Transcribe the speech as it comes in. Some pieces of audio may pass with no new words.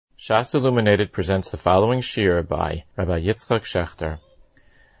Shas Illuminated presents the following shir by Rabbi Yitzchok Schechter.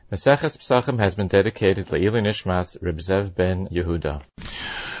 Maseches Pesachim has been dedicated Le'ilui Nishmas Reb Zev ben Yehuda.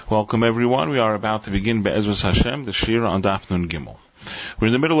 Welcome everyone. We are about to begin Be'ezras Hashem, the shir on Daf Nun Gimel. We're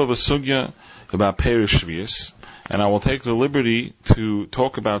in the middle of a sugya about Perish Shvius, and I will take the liberty to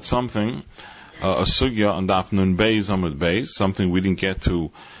talk about something, a sugya on Daf Nun Beis Amud Beis, something we didn't get to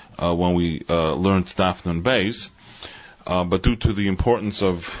when we learned Daf Nun Beis. But due to the importance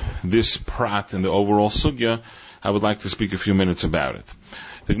of this prat in the overall sugya, I would like to speak a few minutes about it.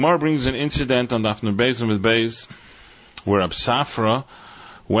 The Gemara brings an incident on Daf Nun Beis Amud Beis where Ab Safra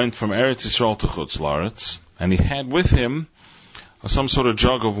went from Eretz Yisrael to Chutz La'aretz, and he had with him some sort of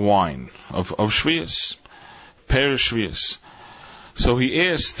jug of wine, of Shvius, Perish Shvius. So he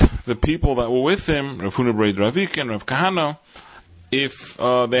asked the people that were with him, Rav Huna Breid Ravik and Rav Kahana, if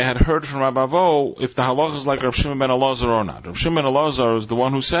they had heard from Rabbi Avo, if the halach is like Rav Shimon ben Elazar or not. Rav Shimon ben Elazar is the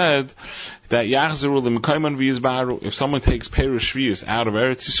one who said that Yachzeru l'mekayman v'yizbaru, if someone takes Perish Shvius out of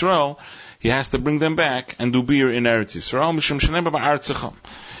Eretz Yisrael, he has to bring them back and do beer in Eretz Yisrael. Mishum shenem ba'artzecha.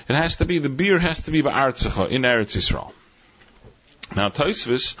 It has to be, the beer has to be ba'artzecha, in Eretz Yisrael. Now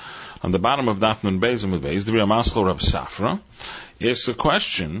Tosfos, on the bottom of Daf Nun Beis Amud Beis, the Ramaschal Rab Safra, asks a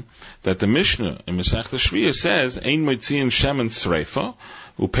question that the Mishnah in Masechta Shvius says, Ein Moitziin Shemen Sreifa,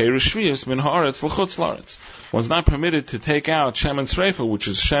 Uperish Shvius min haaretz l'chutz la'aretz. One's not permitted to take out Shemen Sreifa, which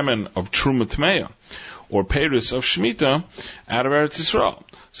is Shemen of Truma Tmeya, or Peris of Shemitah, out of Eretz Yisrael.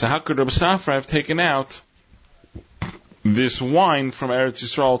 So how could Rab Safra have taken out this wine from Eretz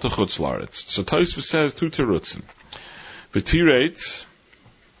Yisrael to Chutz La'aretz? So Tosfos says two terutzim. V'tireitz,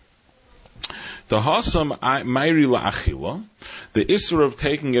 the hasam mayri la'achila, the isser of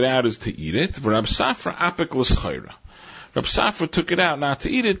taking it out is to eat it. Rab Safra apik l'schaira. Rab Safra took it out not to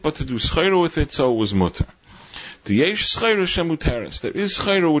eat it, but to do schaira with it, so it was mutter. The yesh schaira shemuteres. There is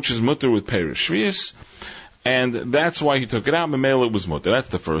schaira which is mutter with Perish Shvius, and that's why he took it out. Memela it was mutter. That's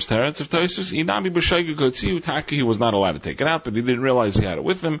the first teretz of Tosfos. Inami b'shaygig hotziu taki. He was not allowed to take it out, but he didn't realize he had it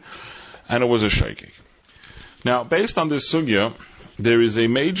with him, and it was a shaygig. Now, based on this sugya, there is a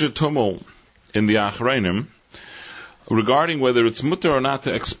major tumult in the Achreinim regarding whether it's mutter or not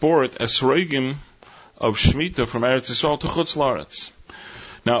to export esrogim of Shemitah from Eretz Yisrael to Chutz La'aretz.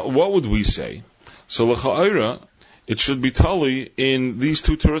 Now, what would we say? So, l'cha'ira, it should be totally in these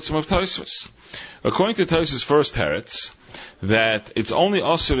two terutzim of Tosfos. According to Tosfos' first teretz, that it's only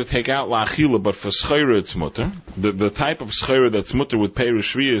also to take out la'achila, but for schaira it's mutter. The type of schaira that's mutter with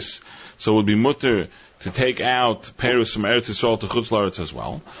Perish Shvius, so it would be mutter to take out Peris from Eretz Yisrael to Chutz La'aretz as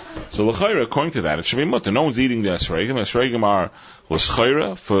well. So l'chayra, according to that, it should be mutter. No one's eating the esrogim. Esrogim are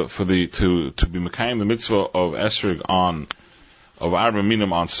l'chayra to be mekayim the mitzvah of esrog of arba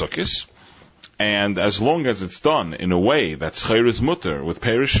minim on sukkis. And as long as it's done in a way that schayra is mutter with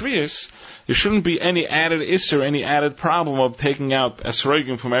Perish Shvius, there shouldn't be any added isser, any added problem of taking out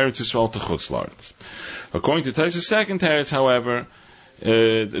esrogim from Eretz Yisrael to Chutz La'aretz. According to Tosfos' second teretz, however,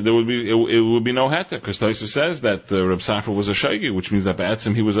 it would be no heter, because Tosfos says that Reb Safra was a shaygig, which means that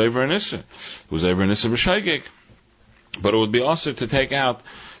ba'atzim he was over an isser. He was over an isser b'shaygig. But it would be also to take out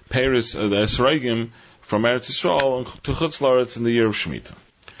Peris, the esrogim, from Eretz Yisrael to Chutz La'aretz in the year of Shemitah.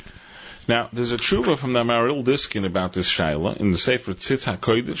 Now, there's a tshuva from the Maril Diskin about this shayla in the Sefer Tzitz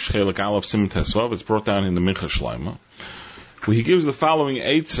HaKodesh, Chelik Aleph Siman Tesvav. It's brought down in the Mincha Shleima, where he gives the following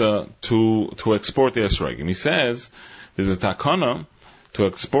eitzah to export the esrogim. He says there's a takana to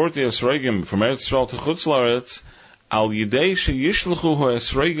export the esrogim from Eretz Yisrael to Chutz La'aretz, al yidei sheyishluchu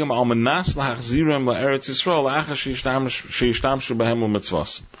esrogim al menas lahachzirem la'Eretz Yisrael la'achar sheyishtamshu behem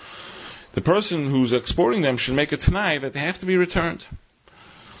u'mitzvasim. The person who's exporting them should make a t'nai that they have to be returned.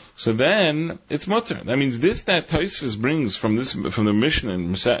 So then it's mutter. That means that Tosfos brings from the Mishnah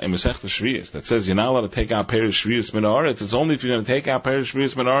in Masechta Shvius that says you're not allowed to take out Perish Shvius min haaretz. It's only if you're going to take out Perish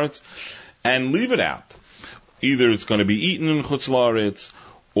Shvius min haaretz and leave it out. Either it's going to be eaten in Chutz La'aretz,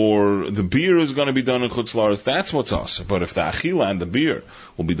 or the beer is going to be done in Chutz La'aretz. That's what's awesome. But if the achila and the beer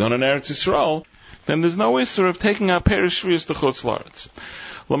will be done in Eretz Yisrael, then there's no issue of taking out Perish Shvius to Chutz La'aretz.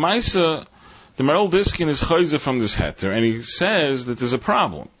 L'maisa, the Merel Diskin is chayzer from this heter, and he says that there's a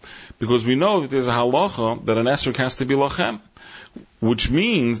problem, because we know that there's a halacha that an esrog has to be lachem, which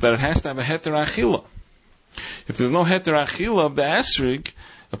means that it has to have a heter achila. If there's no heter achila of the esrog,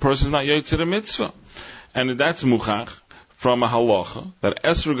 a person is not yotzer the mitzvah. And that's muchach from a halacha that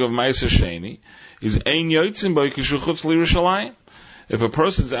esrog of ma'aser sheni is ein yotzim by kishuchutz l'Yerushalayim. If a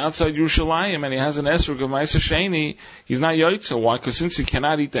person's outside Yerushalayim and he has an esrog of ma'aser sheni, he's not yotzer. Why? Because since he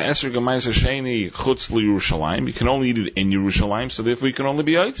cannot eat the esrog of ma'aser sheni chutz l'Yerushalayim, he can only eat it in Yerushalayim. So therefore, he can only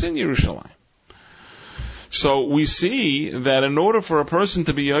be yotzer in Yerushalayim. So we see that in order for a person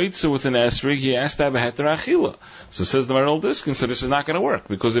to be yoitze with an esrig, he has to have a heter achila. So says the Maral Diskin, so this is not going to work,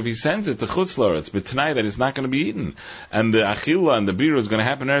 because if he sends it to chutz la'aretz, but tonight that it's not going to be eaten, and the achila and the beer is going to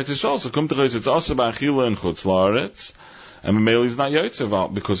happen in Eretz Yisrael, so come to chutz, it's also by achila and chutz la'aretz, and Mameli is not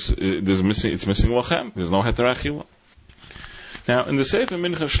yoitze because it's missing lachem. There's no heter achila. Now in the Sefer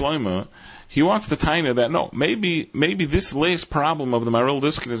Mincha Shloima, he wants to tell that no, maybe this last problem of the Maral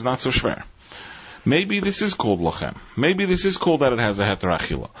Diskin is not so schwer. Maybe this is called lachem. Maybe this is called that it has a heter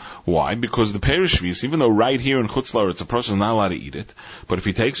achila. Why? Because the perish shvius, even though right here in chutz la'aretz a person is not allowed to eat it, but if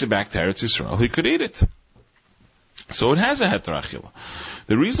he takes it back to Eretz Yisrael, he could eat it. So it has a heter achila.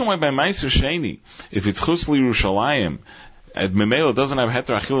 The reason why by Meiser Sheni, if it's chutz l'Yerushalayim, at Memela doesn't have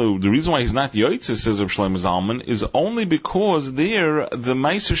heter achila, the reason why he's not yoitze, says Reb Shlomo Zalman, is only because there the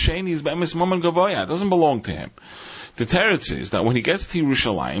Meiser Sheni is be'emes Mammon Gavoya. It doesn't belong to him. The teretz is that when he gets to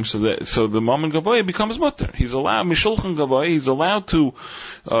Yerushalayim, so the Mammon Gavoya becomes mutter. He's allowed Mishulchan Gavoya. He's allowed to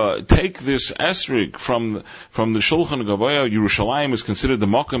take this esrig from the Shulchan Gavoya. Yerushalayim is considered the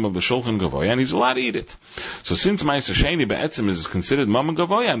mokum of the Shulchan Gavoya, and he's allowed to eat it. So since Ma'aser Sheni Be'etzim is considered Mammon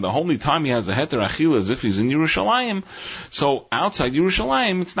Gavoya, and the only time he has a heter achila is if he's in Yerushalayim, so outside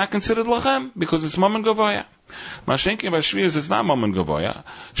Yerushalayim it's not considered lachem because it's Mammon Gavoya. Mashenke by Shvius it's not Mammon Gavoya.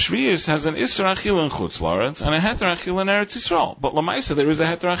 Shvius has an Isser Achila in Chutz La'aretz and a Heter Achila in Eretz Yisrael. But Lamaisa, there is a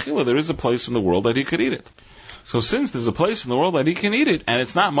Heter Achila. There is a place in the world that he could eat it. So since there's a place in the world that he can eat it, and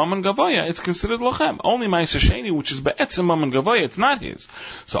it's not Mammon Gavoya, it's considered Lachem. Only Ma'aser Sheni, which is Be'etzim Mammon Gavoya, it's not his.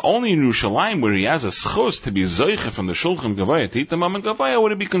 So only in Yerushalayim, where he has a schus to be Zoiche from the Shulchan Gavoya to eat the Mammon Gavoya,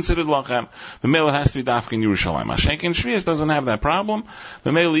 would it be considered Lachem. The male it has to be Dafka in Yerushalayim. Mashenke and Shvius doesn't have that problem.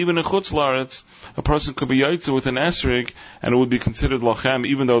 The male, even in Chutz La'aretz, a person could be Yaitze with an Esrig, and it would be considered Lachem,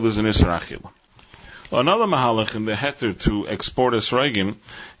 even though there's an Isser Achila. Another mahalach in the heter to export esrogim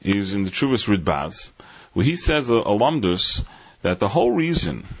is in the Chuvas Ridbaz, where he says a lamdus that the whole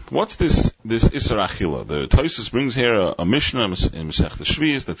reason, what's this Isser Achila? The Tosfos brings here a Mishnah in Schechter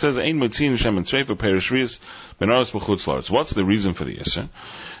Shvius that says Ein Motzin Shem and Treifa Per Shvius Ben Aretz L'Chutz La'aretz. What's the reason for the Isser?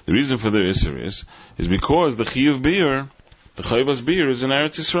 The reason for the Isser is because the Chiyuv Beer, the Chayvas Beer is in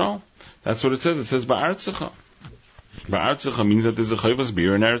Eretz Yisrael. That's what it says. It says Ba'artzecha. Ba'artzecha means that there's a Chayvas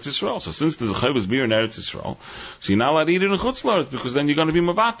Beer in Eretz Yisrael. So since there's a Chayvas Beer in Eretz Yisrael, so you're not allowed to eat it in Chutz La'aretz because then you're going to be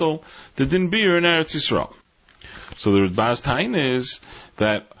Mavatal the Din Beer in Eretz Yisrael. So the Ridbaz Tain is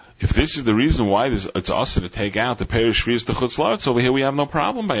that if this is the reason why it's also to take out the Perish Shvius to Chutz La'aretz, over here we have no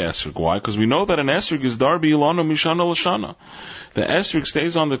problem by Esrig. Why? Because we know that an Esrig is Darbi Ilano Mishana L'Shana. The Esrig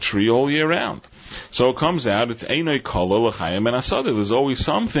stays on the tree all year round. So it comes out, it's Einoi Kala L'Chayim and Asadah. There's always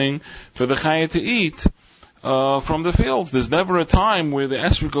something for the Chaya to eat from the fields. There's never a time where the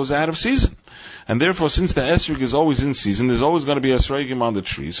esrog goes out of season. And therefore, since the esrog is always in season, there's always going to be esrogim on the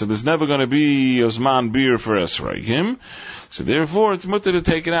tree. So there's never going to be Osman beer for esrogim. So therefore, it's mutter to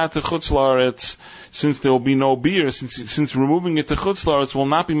take it out to Chutz La'aretz, since there will be no beer, since removing it to Chutz La'aretz will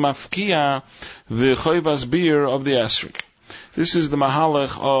not be mafkia the chayvas beer of the esrog. This is the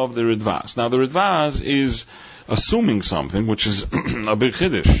mahalach of the Ridvaz. Now the Ridvaz is assuming something, which is a big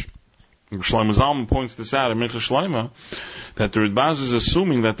chiddush. Shlomo Zalman points this out in Mincha Shloima, that the Ridbaz is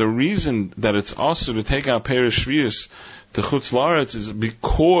assuming that the reason that it's also to take out Perish Shvius to Chutz La'aretz is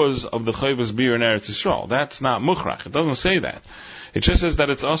because of the Chayvas Beer in Eretz Yisrael. That's not Mukhrach. It doesn't say that. It just says that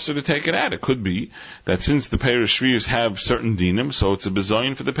it's also to take it out. It could be that since the Perish Shvius have certain dinim, so it's a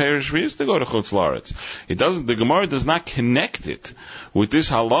bezoin for the Perish Shvius to go to Chutz La'aretz. The Gemara does not connect it with this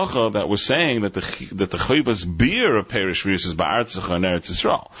halacha that was saying that the Chayvas Beer of Perish Shvius is Ba'artzecha in Eretz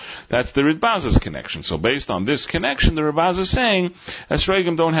Yisrael. That's the Ridbaz's connection. So based on this connection, the Ridbaz is saying,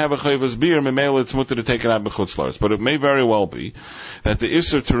 Esrogim don't have a Chayvas Beer, Memela it's mutter to take it out by Chutz La'aretz. But it may very well be that the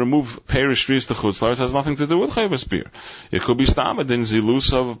Isser to remove Perish Shvius to Chutz La'aretz has nothing to do with Chayvas Beer. It could be Stam in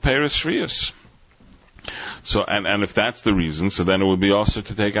Zilus of Perish Shvius. So, and if that's the reason, so then it would be also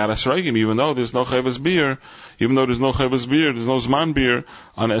to take out Esrogim, even though there's no Chayvas Beer, there's no Zman Beer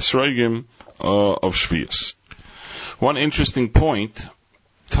on Esrogim of Shvius. One interesting point,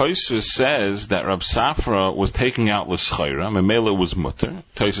 Tosfos says that Rab Safra was taking out L'Schaira, Memela was mutter,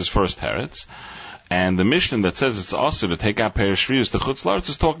 Tosfos first teretz, and the Mishnah that says it's also to take out Perish Shvius, the Chutz La'aretz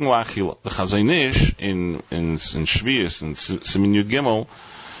is talking L'Achila. The Chazaynish in Shvius, in Simin Yud Gimel,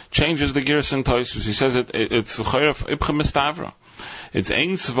 changes the Girs in Tosfos. He says it's V'chayra Ibcha Mistavra. It's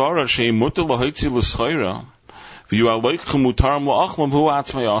Ein Svara Shei Mutter L'Hoitzi L'Schaira V'yu Aloikchem Mutarim L'Achlam V'hu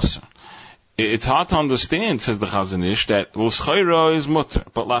Atzmai Aser. it's hard to understand, says the Chazon Ish, that l'schaira is mutter,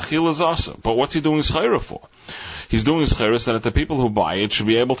 but l'achil is also. But what's he doing schchaira for? He's doing schchaira so that the people who buy it should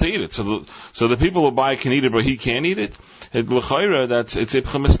be able to eat it. So the people who buy it can eat it, but he can't eat it. L'schaira, it's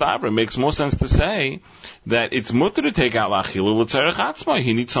ipcha mistabra. It makes more sense to say that it's mutter to take out l'achil l'tzarech atzma.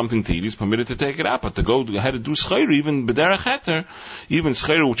 He needs something to eat. He's permitted to take it out, but to go ahead and do schchaira, even b'derech heter, even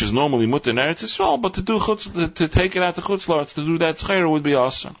schchaira, which is normally mutter in Eretz Yisrael, but to take it out to chutz la'aretz, to do that schchaira would be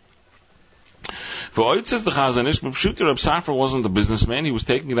awesome. For Oid says the Chazon Ish, but Pshuti Reb Safra wasn't a businessman. He was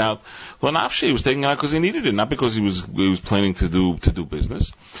taking it out l'nafshi. He was taking it out because he needed it, not because he was planning to do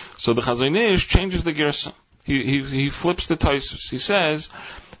business. So the Chazon Ish changes the gersa. He flips the Tosfos. He says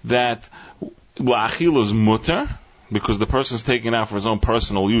that l'achil is mutter because the person's taking it out for his own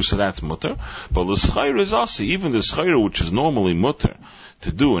personal use, so that's mutter. But l'schayr is also, even the schayr which is normally mutter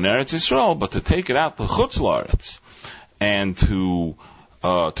to do in Eretz Yisrael, but to take it out to chutz la'aretz and to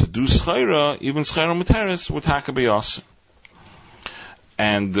do schayra, even schayra materis, would taka be awesome.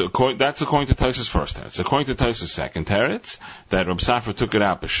 And that's according to Tosfos' first teretz. According to Tosfos' second teretz, that Reb Safra took it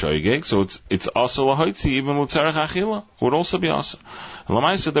out b'shoigeg, so it's also lahoitzi, even l'tzarech achila, would also be awesome. And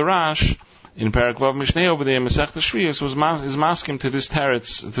Lamaisa, the Rash, in Perek Vav Mishneh over there, Masechta Shviyos, is maskim to this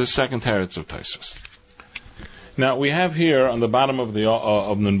teretz, this second teretz of Tosfos. Now, we have here, on the bottom of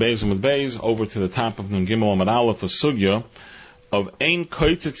Nun Beis and Beis, over to the top of Nun Gimel Amud Aleph, a sugya, of ein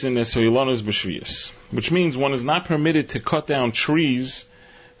koitzitzin esoilonos b'shviyos, which means one is not permitted to cut down trees,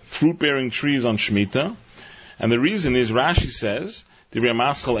 fruit-bearing trees on Shemitah. And the reason is, Rashi says, Divrei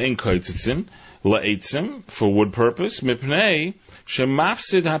Maschal ein koitzitzin la'etzim, for wood purpose, mipnei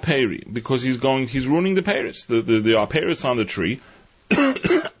shemafsid ha'peri, because he's ruining the peris. There are peris on the tree,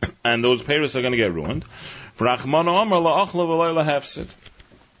 and those peris are going to get ruined. V'rachmana omer la'achla v'lo lahefsid.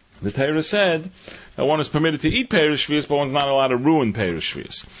 The Torah said that one is permitted to eat Peiros Shvius, but one's not allowed to ruin Peiros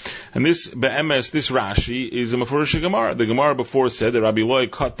Shvius. And this Rashi is a Mefurish Gemara. The Gemara before said that Rabbi Loi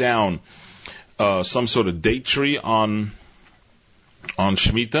cut down some sort of date tree on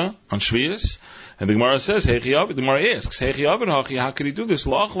Shemitah, on Shvius, and the Gemara says, the Gemara asks, how could he do this?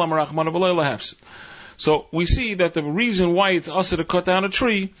 So we see that the reason why it's also to cut down a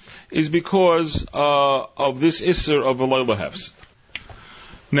tree is because of this Isser of V'lo lahefsid.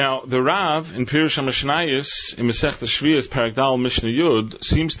 Now, the Rav in Pirush HaMishnayos in Masechta Shviyos Perek Dal Mishnah Yud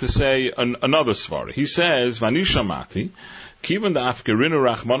seems to say another svara. He says, "Vani shamati, kivan da'afkerinu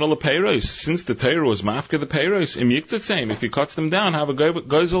rachmana lepeiros." Since the Torah was mafker the peiros, im yiktzatzeim. If he cuts them down, have a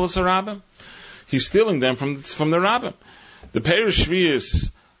gozel as a rabbim. He's stealing them from the rabbim. The Peiros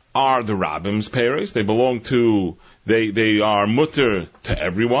Shviyos are the rabbim's peiros. They belong to. They are mutter to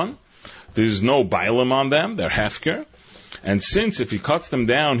everyone. There's no bailam on them. They're hefker. And since if he cuts them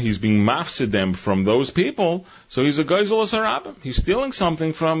down, he's being mafsid them from those people, so he's a gozel as a rabbim. He's stealing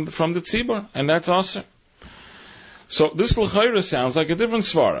something from the tzibur, and that's awesome. So this l'chayra sounds like a different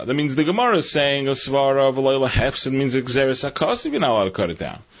svara. That means the Gemara is saying a svara of v'lo lahefsid means exeris hakos if you're not allowed to cut it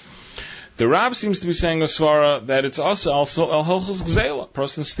down. The Rab seems to be saying a svara that it's also al hilchos gzela,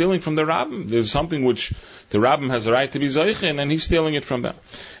 person stealing from the rabbim. There's something which the rabbim has a right to be zoichin, and he's stealing it from them.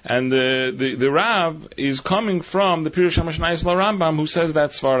 And the Rab is coming from the Pirush HaMishnayos LaRambam, who says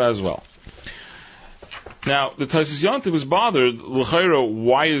that svara as well. Now the Tosfos Yontiv was bothered. L'chayra,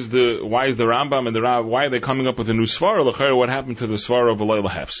 why is the Rambam and the Rab, why are they coming up with a new svara? L'chayra, what happened to the svara of v'lo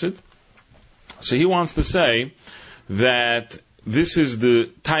lahefsid? So he wants to say that this is the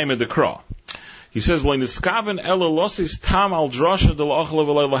time of the Kra. He says, the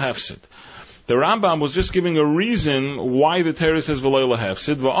Rambam was just giving a reason why the Torah says v'lo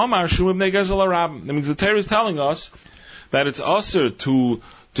lahefsid. That means the Torah is telling us that it's also to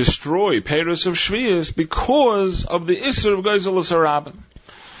destroy Peiros of Shviyos because of the Isser of Gozel Sarabim.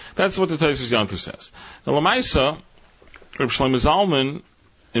 That's what the Tosfos Yontiv says. Now, Lamaisa, Reb Shlomo Zalman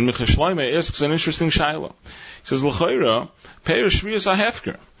in Michas Shlomo asks an interesting shaila. He says, L'chayra, Peiros Shviyos are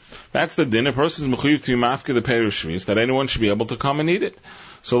hefker. That's the din. A person is mechuyev to be mafker the Peiros Shviyos, that anyone should be able to come and eat it.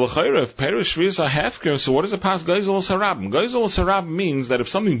 So l'chayra, if Peiros Shviyos are hefker, so what does it pass Gozel Sarabim? Gozel Sarabim means that if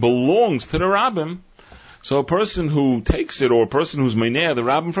something belongs to the Rabbim, so a person who takes it, or a person who's meineh the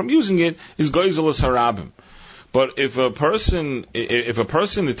Rabbim from using it, is Gozel Sarabim. But if a person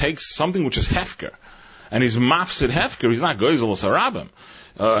takes something which is hefker, and he's mafsid hefker, he's not Gozel Sarabim.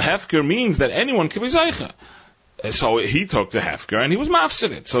 Hefker means that anyone can be Zaycha. So he took the hefker and he was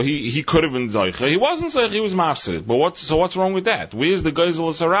mafsid it. So he could have been Zaycha. He wasn't Zaycha, he was mafsid it. But what's wrong with that? Where's the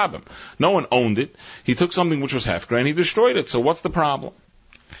Gozel Sarabim? No one owned it. He took something which was hefker and he destroyed it. So what's the problem?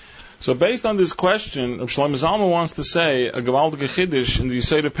 So based on this question, Rabbi Shlomo Zalman wants to say a gewaltige chiddush in the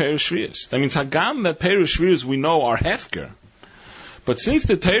Yisod of Peiros Shviyos. That means Hagam that Peiros Shviyos we know are hefker, But since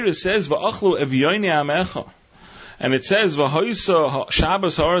the Torah says, V'achlu evyoini amecha, and it says, V'hoisa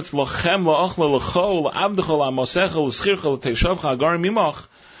Shabbos haaretz lochem la'achla l'cho la'abdecha la'mosecha l'schircha l'teishavcha agarim imach.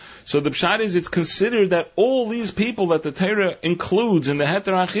 So the pshat is, it's considered that all these people that the Torah includes in the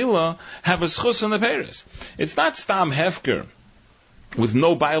Heter Achila have a schus on the Paris. It's not stam hefker with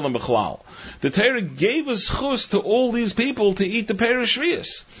no bailam b'chlal. The Torah gave a schus to all these people to eat the Paris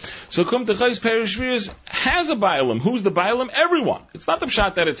Shvius. So Kum Techais Paris Shvius has a bailam. Who's the bailam? Everyone. It's not the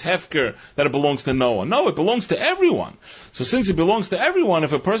pshat that it's hefker, that it belongs to no one. No, it belongs to everyone. So since it belongs to everyone,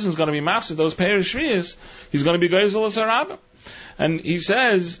 if a person is going to be mafsed those Paris Shvius, he's going to be Gezel as Harabim. And he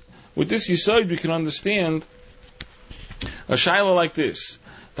says, with this Yisod, we can understand a shaila like this.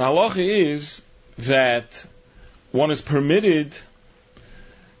 The halacha is that one is permitted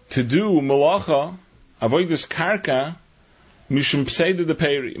to do malacha, avoidus karka, mishum pseida de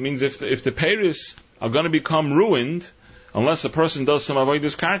peri. It means if the peris are going to become ruined, unless a person does some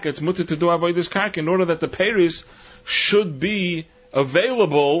avoidus karka, it's mutter to do avoidus karka in order that the peris should be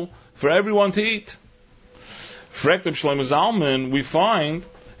available for everyone to eat. Frektab Shlomo Zalman, we find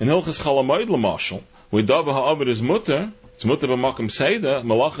in Hilchas Chalamoid L'mashal, where Dava Ha'avid is mutter, it's mutter b'makom seida,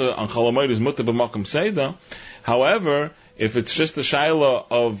 malacha on Chalamoid is mutter b'makom seida. However, if it's just a shaila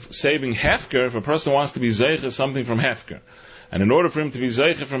of saving hefker, if a person wants to be zeicha something from hefker, and in order for him to be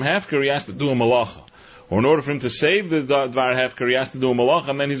zeicha from hefker, he has to do a malacha. Or in order for him to save the dvar hefker, he has to do a malacha,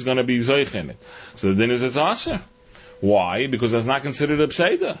 and then he's going to be zeicha in it. So the din is it's aser. Why? Because that's not considered a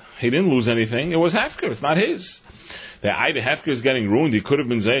pseida. He didn't lose anything. It was hefker. It's not his. The hefker is getting ruined. He could have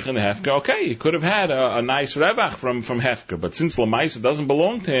been zeich in the hefker. Okay, he could have had a nice revach from hefker. But since lamais it doesn't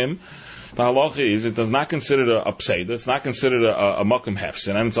belong to him, the halacha is it does not consider a pseida. It's not considered a makom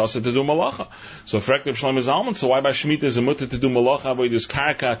hefsin, and it's also to do malacha. So frektiv Shlomo Zalman. So why by Shemitah is a mutter to do malacha by this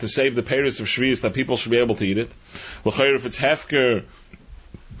karka to save the peiros of shvius that people should be able to eat it? L'chayr, if it's hefker,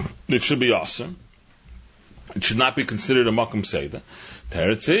 it should be awesome. It should not be considered a makom seida.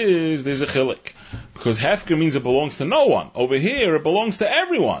 Teretz is there's a chilik, because hefker means it belongs to no one. Over here it belongs to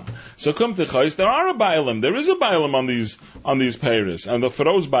everyone. So come to chayis, there are a bailam. There is a bailam on these peiros, and for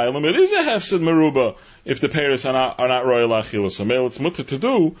those bailam it is a hefsid meruba if the peiros are not royal achila. So male it's mutter to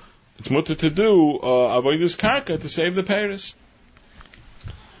do avoidus karka to save the peiros.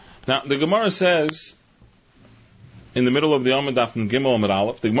 Now the Gemara says in the middle of the Amud Daf Gimel Amud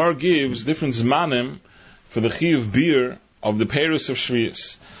Aleph, the Gemara gives different zmanim for the chiyuv beer of the peiros of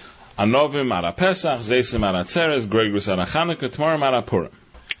Shvius. Anovim ara Pesach, Zeisim ara Tzeres, Gregorus ara Chanukah, Tmarim ara Purim.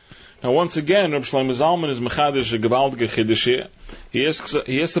 Now once again, Reb Shlomo Zalman is mechadish a gewaltige chiddush here. He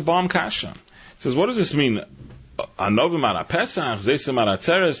asks a bomb kasha. He says, what does this mean? Anovim ara Pesach, Zeisim ara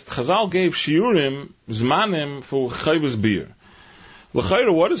Tzeres. Chazal gave shiurim, zmanim for chayvus beer.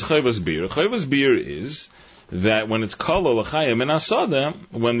 L'chayra, what is chayvus beer? Chayvus beer is that when it's kala l'chayim in asada,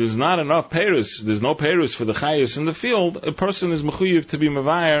 when there's not enough peiros, there's no peiros for the chayos in the field, a person is mechuyev to be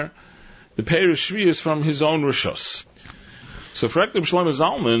mevayer the peiros shvius from his own rishos. So for Ektab Shlomo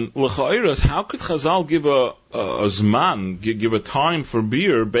Zalman, l'chayros, how could Chazal give a zman, give a time for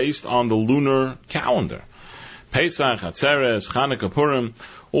beer based on the lunar calendar? Pesach, Atzeres, Chanukah, Purim,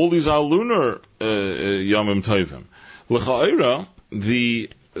 all these are lunar yomim tovim. L'chayra,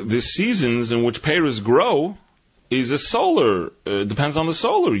 the seasons in which peiros grow is a solar, depends on the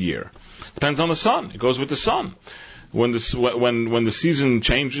solar year. Depends on the sun. It goes with the sun. When the season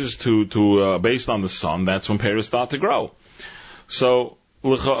changes to based on the sun, that's when peiros start to grow. So,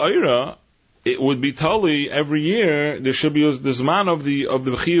 l'cha'ira, it would be totally every year there should be the zman of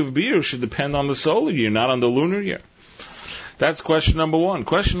the chiyuv beer should depend on the solar year, not on the lunar year. That's question number one.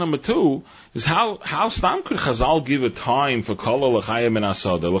 Question number two is how stam could Chazal give a time for kala l'chayim and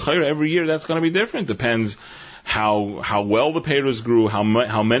asada? L'chayim every year that's going to be different. Depends how well the peiros grew, how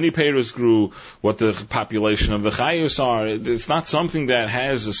many peiros grew, what the population of the chayos are. It's not something that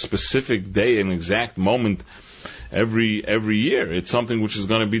has a specific day, an exact moment every year. It's something which is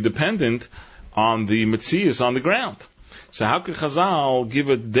going to be dependent on the metzias on the ground. So how could Chazal give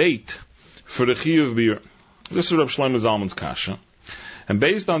a date for the chiyuv beer? This is Reb Shlomo Zalman's kasha. And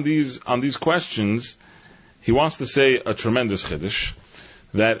based on these questions, he wants to say a tremendous chiddush,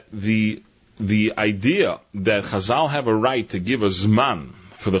 that the idea that Chazal have a right to give a zman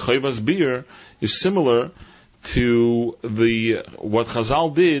for the chayvas beer is similar to what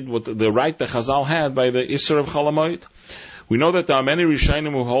Chazal did, what the right that Chazal had by the Isser of Chalamoid. We know that there are many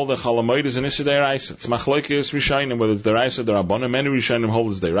Rishonim who hold that Chalamoid is an Isser Deiraisa. It's Machlokes Rishonim, whether it's Deiraisa, Derabbanan. Many Rishonim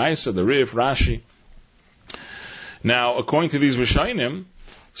hold it's Deiraisa, the Rif, Rashi. Now, according to these Rishonim,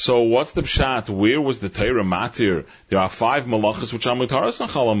 so what's the pshat? Where was the Torah matir? There are 5 malachas which are mutaras on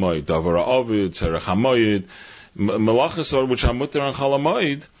Chalamoid. Davar Ovid, Tzerech HaMoyed, Malachas which are mutter on Chol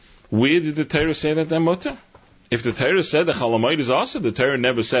Hamoed, where did the Torah say that they're mutter? If the Torah said that Chol Hamoed is also, the Torah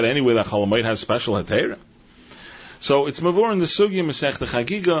never said anywhere that Chol Hamoed has special Torah. So it's mavur in the Sugya Masechta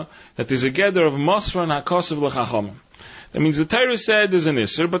Chagiga that there's a gather of Masra and Hakosav l'Chachamim. That means the Torah said there's an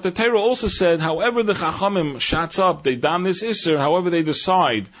Isser, but the Torah also said, however the Chachamim shats up, they dam this Isser, however they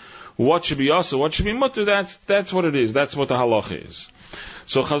decide what should be also, what should be mutter, that's what it is. That's what the halacha is.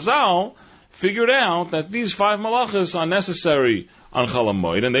 So Chazal figured out that these 5 malachas are necessary on Chol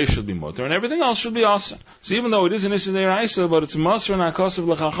Hamoed, and they should be mutter, and everything else should be asa. So even though it is an Isser D'Oraisa, but it's Masra and Hakosav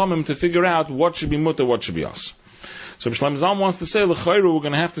l'Chachamim to figure out what should be mutter, what should be asa. So Shlomo Zalman wants to say, l'chayru, we're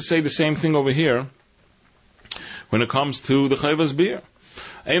going to have to say the same thing over here when it comes to the chayvas beer.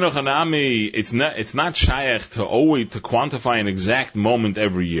 Einoch Hanami, it's not shayach to always to quantify an exact moment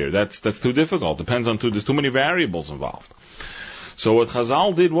every year. That's too difficult. Depends on there's too many variables involved. So what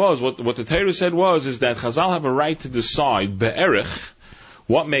Chazal did was, what the Torah said is that Chazal have a right to decide be'erich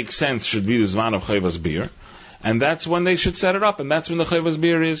what makes sense should be the zman of chayvas beer. And that's when they should set it up, and that's when the chayvas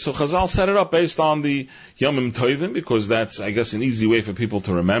beer is. So Chazal set it up based on the Yomim Tovim, because that's, I guess, an easy way for people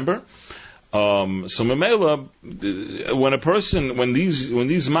to remember. So Memela, when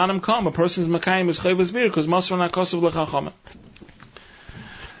these manim come, a person's makayim is chayvas beer, because Masra Nakosav l'Chachamim.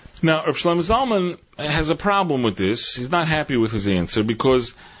 Now, Rav Shlomo Zalman has a problem with this. He's not happy with his answer,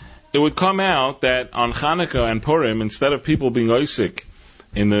 because it would come out that on Chanukah and Purim, instead of people being oisik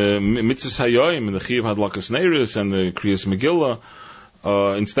in the mitzvahs hayoim, in the Chiyav Hadlakas Neiris and the Kriyas Megillah,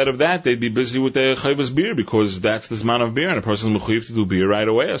 instead of that, they'd be busy with the chayvas beer, because that's the zman of beer, and a person's mechuyev to do beer right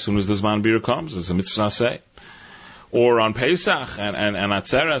away as soon as the zman beer comes. It's a mitzvah say. Or on Pesach and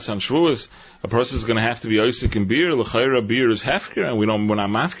Atzeres and Shavuos, a person's going to have to be oisik in beer. L'chayra beer is hefker, and we're not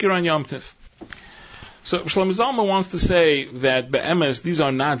mafker on Yom Tiv. So Shlomo Zalman wants to say that be'emes, these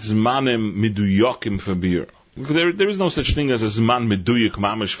are not zmanim miduyakim for beer. There is no such thing as a zman meduyik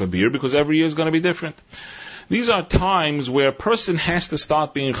mamish for beer, because every year is going to be different. These are times where a person has to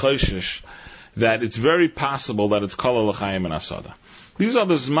start being choshish that it's very possible that it's kol l'chaim and asada. These are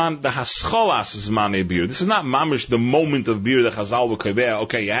the hascholas zman beer. This is not mamish the moment of beer that Chazal will kaveh.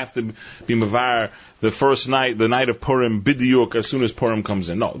 Okay, you have to be mavar the first night, the night of Purim, bidiyuk, as soon as Purim comes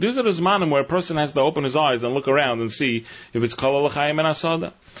in. No, these are the zmanim where a person has to open his eyes and look around and see if it's kol l'chaim and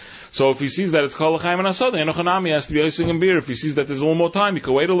asada. So if he sees that it's kol l'chaim and asada, Enochanami has to be oising in beer. If he sees that there's a little more time, he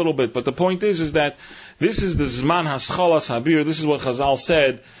can wait a little bit. But the point is that this is the zman hascholas habir. This is what Chazal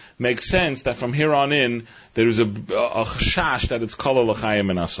said makes sense, that from here on in there is a chash that it's kol l'chaim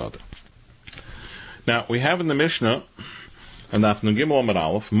and asada. Now we have in the Mishnah, and Afnu Gimel Amar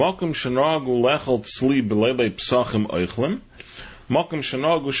Aleph, Mokum shenagu lechel tzli b'leilei Pesachim oichlim, Mokum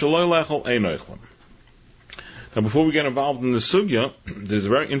shenagu shaloi lechel ein oichlim. Now, before we get involved in the sugya, there's a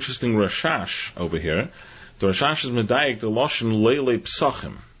very interesting rashash over here. The rashash is medayik the loshen leilei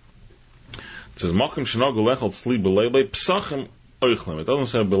Pesachim. It says Mokum shenagu lechel tzli b'leilei Pesachim oichlim. It doesn't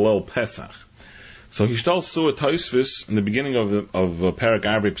say b'leil Pesach. So he tells Suah Tosfos in the beginning of Parak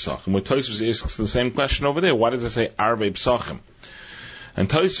Arvei Pesachim, where Tosfos asks the same question over there. Why does it say Arvei Pesachim? And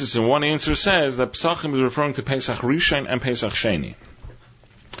Tosfos in one answer says that Pesachim is referring to Pesach Rishon and Pesach Sheni.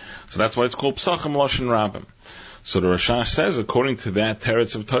 So that's why it's called Pesachim Lashon Rabbim. So the Rashash says, according to that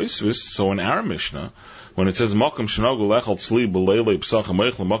teretz of Tosfos, so in our Mishnah, when it says Mokum Shnagu Lechel Tzli B'Leilei Pesachim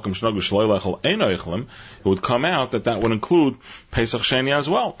Oichlim, Mokum Shnagu Shloi Lechel Ein Oichlim, it would come out that would include Pesach Sheni as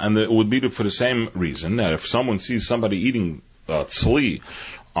well, and it would be for the same reason that if someone sees somebody eating Tzli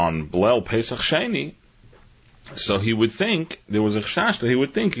on B'Leil Pesach Sheni, so he would think there was a chash that he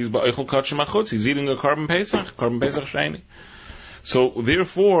would think he's Ba'Oichel Kachim Achutz, he's eating a Korban Pesach Sheni. So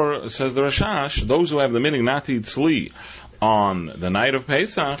therefore, says the Rashash, those who have the minig not to eat tzli on the night of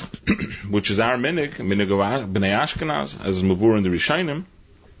Pesach, which is our minig of Bnei Ashkenaz, as mavur in the Rishonim,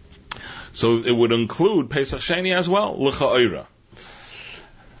 so it would include Pesach Sheni as well, l'cha'ira.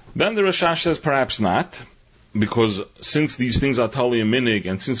 Then the Rashash says perhaps not, because since these things are totally a minig,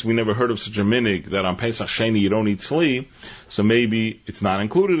 and since we never heard of such a minig that on Pesach Sheni you don't eat tzli, so maybe it's not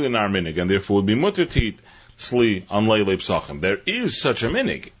included in our minig, and therefore it would be mutter to eat tzli on Leilei Pesachim. There is such a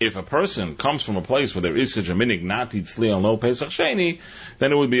minig. If a person comes from a place where there is such a minig not to eat tzli on Leil Pesach Sheni,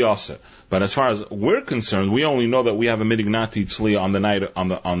 then it would be also. But as far as we're concerned, we only know that we have a minig not to eat tzli on the night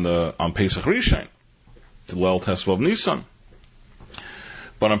on Pesach Rishon, to Leil Tesvav Nisan.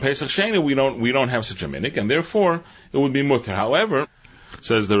 But on Pesach Sheni we don't have such a minig, and therefore it would be mutter. However,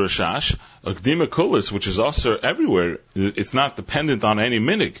 says the Rashash, a Kdima Kulis, which is also everywhere, it's not dependent on any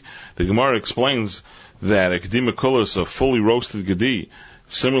minig. The Gemara explains that a Kedima Kulis, a fully roasted Gedi,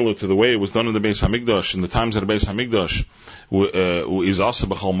 similar to the way it was done in the Beis Hamikdash, in the times of the Beis Hamikdash, is also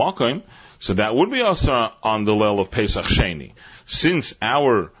b'chol makom, so that would be also on the level of Pesach Sheni. Since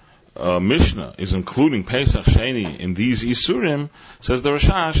our Mishnah is including Pesach Sheni in these Isurim, says the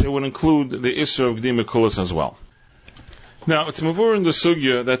Rashash, it would include the Isur of Gdima Kulas as well. Now, it's mavur in the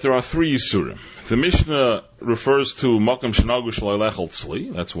Sugya that there are 3 Isurim. The Mishnah refers to Makom Shenagu Shaloi Lechel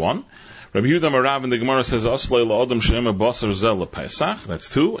Tzli, that's 1. Rabbi Yehuda Marav in the Gemara says, Aslei La'odam She'ema Basar Zel Pesach, that's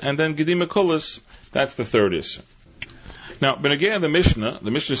 2. And then Gdima Kulas, that's the 3rd Isur. Now, Benegea the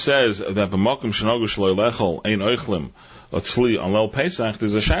Mishnah says that B'Makom Shenagu Shaloi Lechel Ein Oichlim Tzli on Lel Pesach,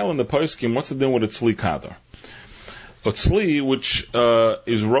 there's a shail in the Poskim, what's the din with a Tzli Kader? A Tzli, which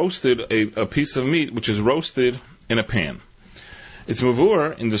is roasted, a piece of meat which is roasted in a pan. It's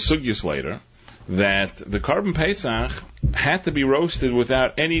mavur in the Sugyas later that the Karban Pesach had to be roasted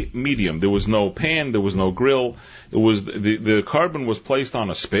without any medium. There was no pan, there was no grill. It was the carbon was placed on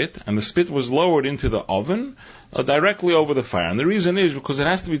a spit, and the spit was lowered into the oven directly over the fire. And the reason is because it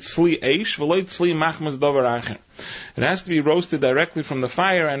has to be tzli eish v'lo tzli machmas davar acher. It has to be roasted directly from the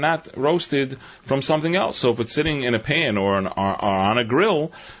fire and not roasted from something else. So if it's sitting in a pan or on a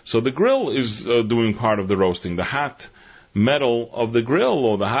grill, so the grill is doing part of the roasting. The hot metal of the grill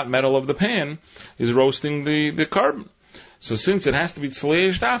or the hot metal of the pan is roasting the carbon. So since it has to be tzli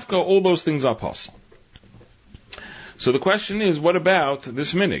eish dafka, all those things are possible. So the question is, what about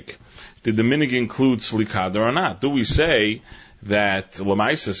this minig? Did the minig include slikada or not? Do we say that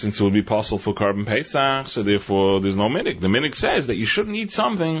lamaisa, since it would be possible for Karban Pesach, so therefore there's no minig? The minig says that you shouldn't eat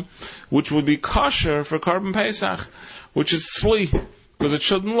something which would be kosher for Karban Pesach, which is tzli, because it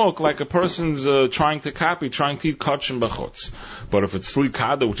shouldn't look like a person's trying to eat kachim b'chutz. But if it's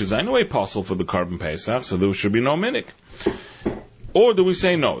slikada, which is anyway possible for the Karban Pesach, so there should be no minig. Or do we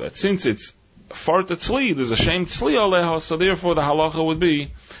say no, that since it's fart tzli, there's a shame tzli aleha, so therefore the halacha would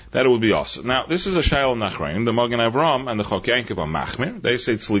be that it would be awesome. Now, this is a shayal nachraim. The Magen Avram and the Chok Yankiv are machmir. They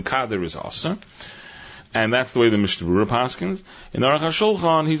say tzli kader is awesome. And that's the way the Mishnah Berurah paskins. In Aruch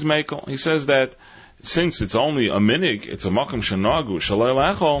HaShulchan, he says that since it's only a minig, it's a makom shenagu,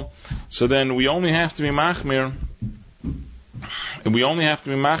 shaloi lechol, so then we only have to be machmir, and we only have to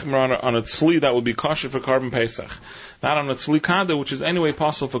be machmir on a tzli that would be kosher for Karban Pesach. Not on a tzli kada, which is anyway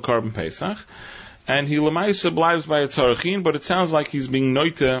possible for Karban Pesach. And he lemaisa blives by a tzarachin, but it sounds like he's being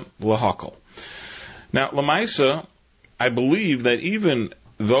noite lahakol. Now, lemaisa, I believe that even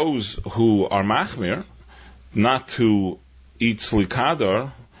those who are machmir, not to eat tzli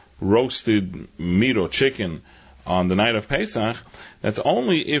kadar, roasted meat or chicken on the night of Pesach, that's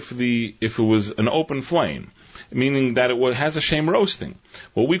only if it was an open flame, meaning that it has a shame roasting.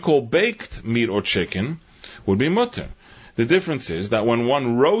 What we call baked meat or chicken would be mutter. The difference is that when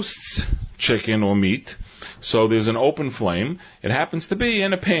one roasts chicken or meat, so there's an open flame, it happens to be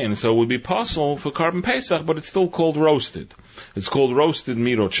in a pan, so it would be possible for Karban Pesach, but it's still called roasted. It's called roasted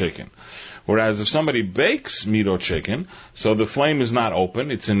meat or chicken. Whereas if somebody bakes meat or chicken, so the flame is not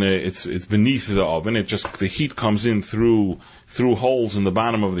open, it's beneath the oven, the heat comes in through holes in the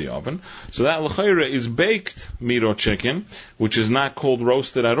bottom of the oven. So that l'chayra is baked meat or chicken, which is not called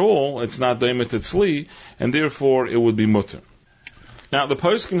roasted at all, it's not daimet tzli, and therefore it would be mutter. Now the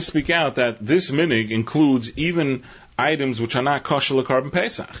poskim speak out that this minig includes even items which are not kosher l'Karban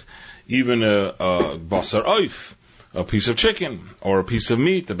Pesach, even a basar oif, a piece of chicken, or a piece of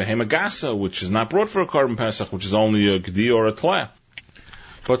meat, a behema gasa, which is not brought for a Karban Pesach, which is only a gdi or a tleh.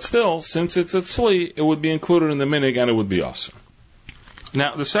 But still, since it's a tzli, it would be included in the minig and it would be awesome.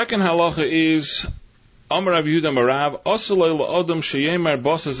 Now, the second halacha is, Amar Rabbi Yehuda Marav, Asalei la'odam sheyemer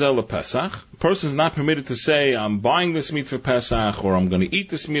basazel Pesach. A person is not permitted to say, I'm buying this meat for Pesach, or I'm going to eat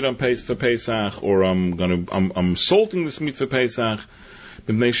this meat for Pesach, or I'm salting this meat for Pesach.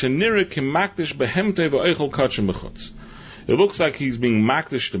 It looks like he's being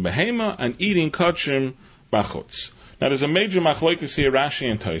makdish the behema and eating kachim bachutz. Now there's a major machlokes here, Rashi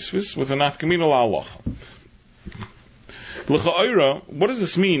and Tosfos, with an afkamina la'alacha. L'cha'ira, what does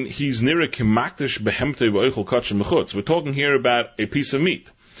this mean? He's nira kimakdish behemte v'oichel kachim bachutz. We're talking here about a piece of meat.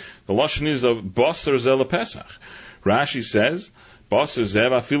 The lashon is of basar zel pesach. Rashi says basar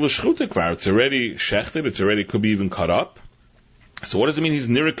zev afilu shchutikvar. It's already Schechter. It's already could be even cut up. So what does it mean? He's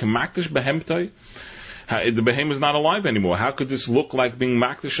nira kemakdish behemtai. The behema is not alive anymore. How could this look like being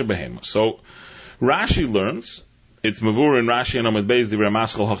makdish a behema? So Rashi learns, it's mavur in Rashi and Amad Beis divrei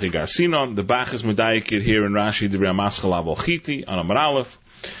maschal hachi garsinon. The Bach is medayikid here in Rashi divrei maschal avolchiti on Amar Aleph.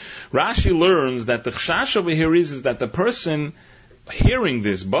 Rashi learns that the chashash over here is that the person hearing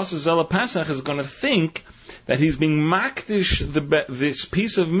this basar zel pesach is going to think that he's being makdish this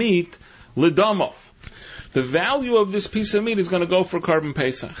piece of meat lidamov. the value of this piece of meat is going to go for Karban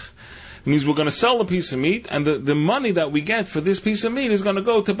Pesach. It means we're going to sell a piece of meat, and the money that we get for this piece of meat is going to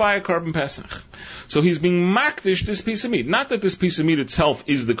go to buy a Karban Pesach. So he's being makdish this piece of meat. Not that this piece of meat itself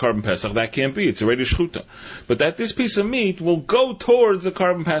is the Karban Pesach. That can't be. It's already Shchuta. But that this piece of meat will go towards the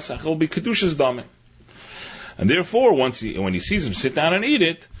Karban Pesach. It will be Kedushas Damim. And therefore, when he sees him sit down and eat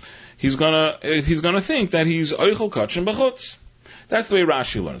it, he's gonna think that he's Oichel Kachim B'chutz. That's the way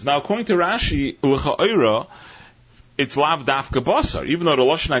Rashi learns. Now, according to Rashi, L'cha'ira, it's lav dafka basar. Even though the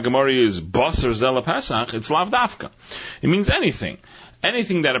Lashon HaGemara is basar zela Pesach, it's lav dafka. It means anything.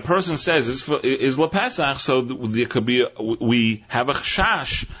 Anything that a person says is la Pesach, so there could be we have a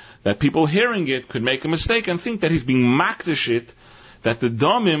chash that people hearing it could make a mistake and think that he's being makdish it, that the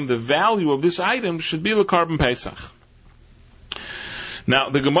damim, the value of this item, should be the Karban Pesach. Now,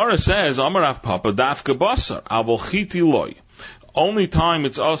 the Gemara says, Amar Rav Papa, dafka basar, avol chiti loy. Only time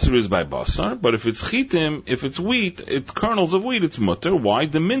it's asur is by basar, but if it's chitim, if it's wheat, it's kernels of wheat, it's mutter. Why?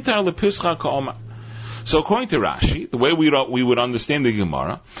 The mintar lepischa ka'omar. So according to Rashi, the way we would understand the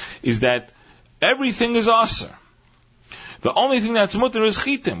Gemara is that everything is asur. The only thing that's mutter is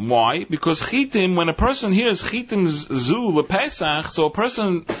chitim. Why? Because chitim, when a person hears chitim zu lepesach, so a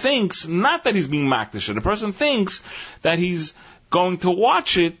person thinks not that he's being makdish, a person thinks that he's going to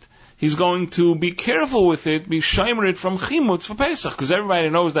watch it. He's going to be careful with it, be shomer it from chimutz for Pesach, because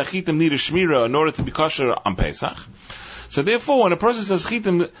everybody knows that chitim need a shmira in order to be kosher on Pesach. So therefore, when a person says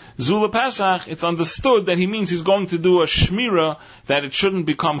chitim zula Pesach, it's understood that he means he's going to do a shmira that it shouldn't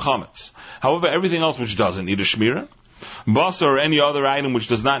become chametz. However, everything else which doesn't need a shmira, basar or any other item which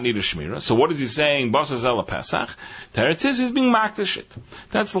does not need a shmira. So what is he saying? Basar zela Pesach. Teretz is he's being makdish it.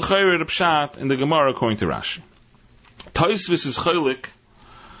 That's l'chayre the pshat in the Gemara according to Rashi. Tosfos is chaylik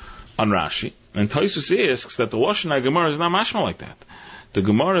on Rashi, and Tosfos asks that the Lashon HaGemara is not mashma like that. The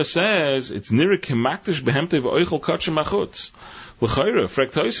Gemara says it's nira kemakdish behemte v'oichel kachim machutz. L'chayre,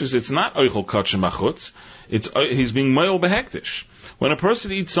 frek Tosfos, it's not oichel kachim machutz. He's being moil behektish. When a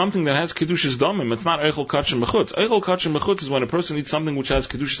person eats something that has kedushas damim, it's not oichel kachim machutz. Oichel kachim machutz is when a person eats something which has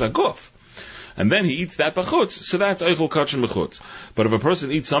kedushas aguf, and then he eats that bachutz, so that's oichel kachim machutz. But if a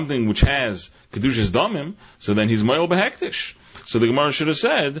person eats something which has kedushas damim, so then he's moil behektish. So the Gemara should have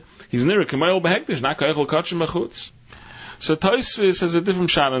said, he's nira kemayel behektish, not ka'echel kachim b'chutz. So Tosfos has a different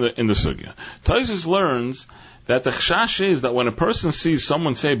shot in the sugya. Tosfos learns that the chashash is that when a person sees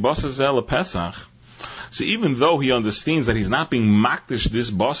someone say, basar zela Pesach, so even though he understands that he's not being makdish this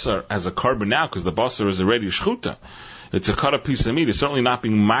basar as a carbon now, because the basar is already shchuta, it's a cut up piece of meat, it's certainly not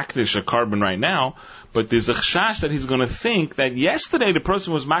being makdish a carbon right now, but there's a chash that he's going to think that yesterday the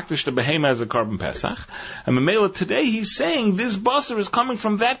person was makdish the behema as a Karban Pesach, and Mamela today he's saying this basar is coming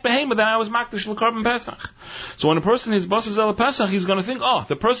from that behema that I was makdish the Karban Pesach. So when a person hits basar zela Pesach, he's going to think, oh,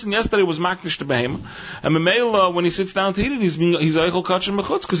 the person yesterday was makdish the behema, and Mamela when he sits down to eat it, he's eichel kachim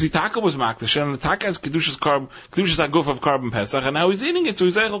mechutz because Hitaka was makdish, and the Hitaka has kedushas aguf of Karban Pesach, and now he's eating it, so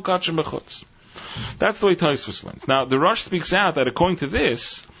he's eichel kachim mechutz. That's the way Tosfos learns. Now the Rosh speaks out that according to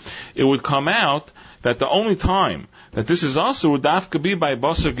this, it would come out that the only time that this is also would dafka be by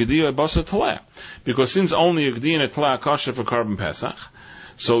basar gedi or basar taleh, because since only a gedi and a taleh are kosher for Karban Pesach,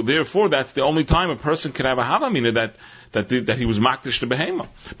 so therefore that's the only time a person could have a havamina that he was makdish the behema.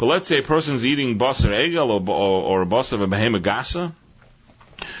 But let's say a person's eating basar egel or a basar of a behema gasa,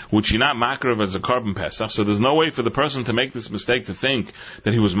 which you're not makar as a Karban Pesach, so there's no way for the person to make this mistake to think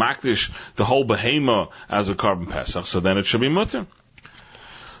that he was makdish the whole behema as a Karban Pesach, so then it should be mutter.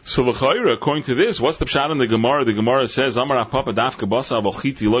 So l'chayra, according to this, what's the pshat in the Gemara? The Gemara says, Amar Rav Papa dafka basar avol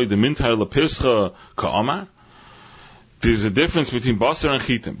chiti loy de mintar lepischa ka'amar. There's a difference between basar and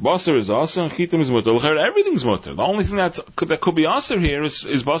chitim. Basar is asar and chitim is mutter. L'chayra, everything's mutter. The only thing that could be asar here is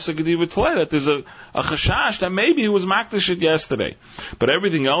basar gedi v'tlei, that there's a chashash that maybe he was makdish it yesterday. But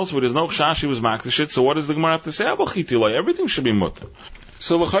everything else, where there's no chashash he was makdish it, so what does the Gemara have to say? Avol chiti loy, everything should be mutter.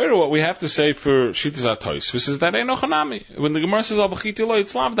 So l'chayra, what we have to say for Shittas HaTosfos is that ain't no chanami. When the Gemara says avachiti lo,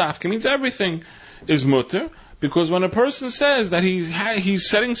 it's lav dafka, means everything is mutter, because when a person says that he's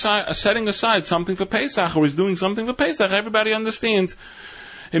setting aside something for Pesach, or he's doing something for Pesach, everybody understands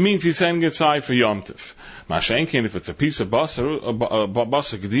it means he's setting it aside for Yom Tov. Mashenkin, if it's a piece of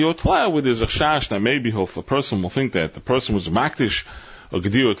basar gedi or tleh, where there's a chash that maybe the person will think that the person was makdish or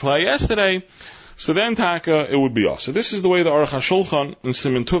gedi or tleh yesterday, so then taka, it would be us. So this is the way the Aruch HaShulchan in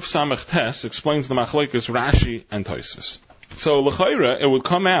Siman Tuf Samech Tes explains the machlekes Rashi and Tosfos. So l'chayra, it would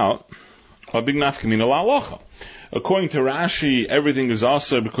come out a big nafkamina la'alocha. According to Rashi, everything is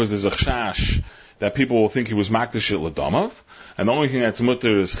also because there's a chash that people will think he was makdish it l'damav, and the only thing that's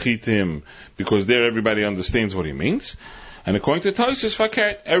mutter is chitim, because there everybody understands what he means. And according to Tosfos,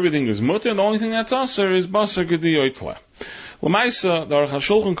 fakert, everything is mutter, and the only thing that's aser is basar gediyot tle. L'maisa, the Aruch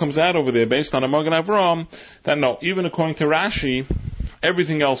HaShulchan comes out over there based on a Magen Avraham that no, even according to Rashi,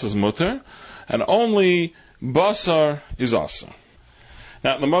 everything else is mutter, and only basar is aser.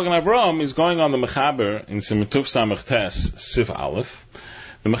 Now, the Magen Avraham is going on the Mechaber in Simituf Samach Tes, Sif Aleph.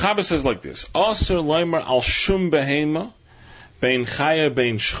 The Mechaber says like this: Aser leimer al shum behema, bein chaya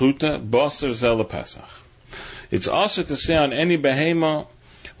bein shchuta, basar zel Pesach. It's aser to say on any behema,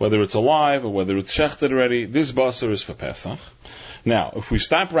 whether it's alive or whether it's Schechter already, this basar is for Pesach. Now, if we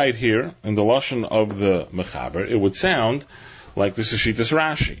stop right here in the lashon of the Mechaber, it would sound like this is Shitas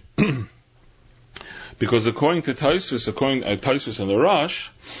Rashi. Because according to Tosfos, Tosfos and the Rosh,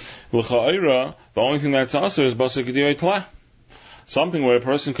 l'cha'ira, the only thing that's aser is basar gediyot tle. Something where a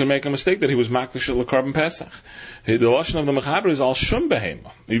person could make a mistake that he was makdish l'karban Pesach. The lashon of the Mechaber is al shum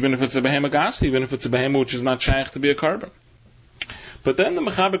behema, even if it's a behema gas, even if it's a behema which is not shaykh to be a carbon. But then the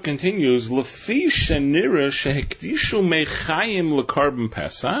Mechaber continues, Lefi shenira shehekdishu mechayim l'karban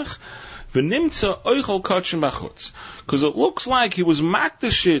Pesach, v'nimtza oichel kachim bachutz. Because it looks like he was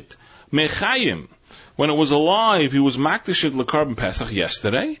makdishit mechayim. When it was alive, he was makdishit l'karban Pesach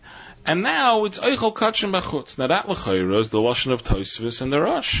yesterday, and now it's oichel kachim bachutz. Now that l'chayra is the lashon of Tosfos and the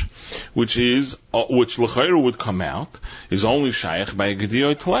Rosh, which l'chayra would come out, is only shaykh by a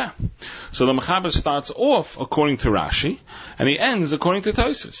gediyot tle. So the Mechaber starts off according to Rashi, and he ends according to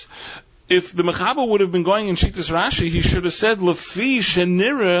Tosfos. If the Mechaber would have been going in Shitas Rashi, he should have said lefi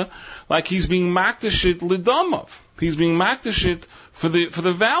shenira, like he's being makdishit lidamav. He's being makdishit for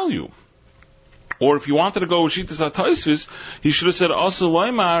the value. Or if you wanted to go with Shitas Tosfos, he should have said asa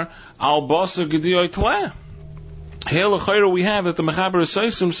loymar al basar gediyot tle. Here l'chayra we have that the Mechaber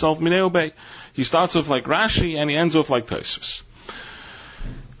says himself minei obey. He starts off like Rashi and he ends off like Tosfos.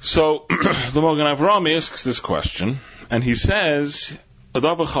 So the Magen Avraham asks this question, and he says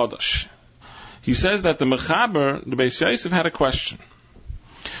Adav Chadash. He says that the Mechaber, the Beis Yosef, had a question,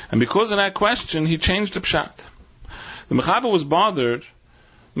 and because of that question, he changed the pshat. The Mechaber was bothered.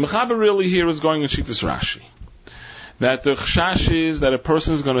 The Mechaber really here is going in Shitas Rashi, that the chashash is that a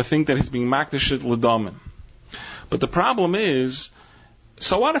person is going to think that he's being makdishit l'damim. But the problem is,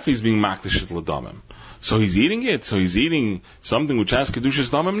 so what if he's being makdishit l'damim? So he's eating it. So he's eating something which has kedushas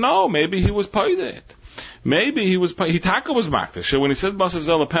damim. No, maybe he was paid it. Maybe he taka was makdish. When he said basar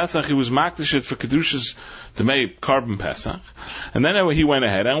zel Pesach, he was makdish for kedushas to make carbon Pesach, and then he went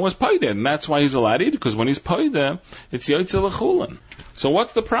ahead and was paid it, and that's why he's allowed to eat, because when he's paid it, it's yotze l'chulin. So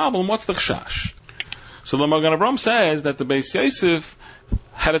what's the problem? What's the chashash? So the Magen Avraham says that the Beis Yosef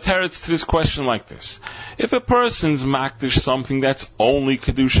had a teretz to this question like this: if a person's makdish something that's only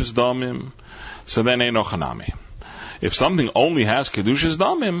kedushas damim, so then ain't no chanami. If something only has kedushas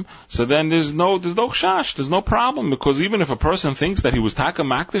damim, so then there's no chash, there's no problem, because even if a person thinks that he was taka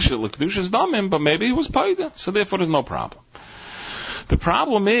makdish at kedushas damim, but maybe he was paida, so therefore there's no problem. The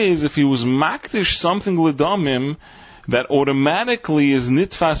problem is if he was makdish something l'damim that automatically is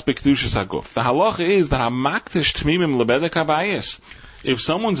nitfas bekedushas haguf. The halacha is that hamakdish tmimim lebedek habayis. If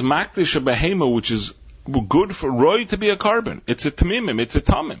someone's makdish a behema which is good for roy to be a carbon, it's a tmimim, it's a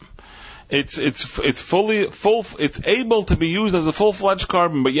tamim. It's able to be used as a full-fledged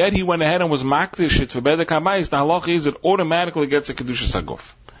carbon, but yet he went ahead and was makdish it for bedek habayis. The halacha is it automatically gets a kedushas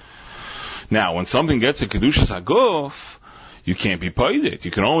haguf. Now, when something gets a kedushas haguf, you can't be paid it.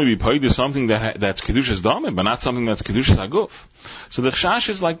 You can only be paid to something that's kedushas damim, but not something that's kedushas haguf. So the chash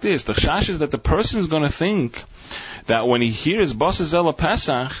is like this: the chash is that the person is going to think that when he hears basar zel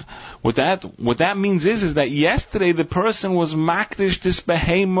Pesach, what that means is that yesterday the person was makdish this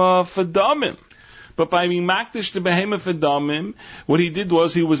behema for damim. But by being makdish the behema for damim, what he did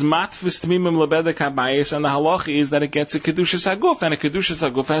was he was matfis tmimim lebedek habayis, and the halacha is that it gets a kedushas haguf, and a kedushas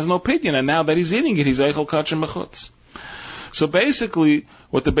haguf has no pidyon, and now that he's eating it, he's eichel kachim b'chutz. So basically,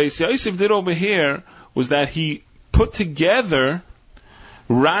 what the Beis Yosef did over here was that he put together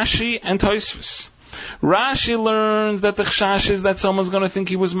Rashi and Tosfos. Rashi learns that the chash is that someone's going to think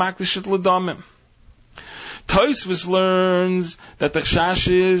he was makdishit l'damim. Tosfos learns that the chash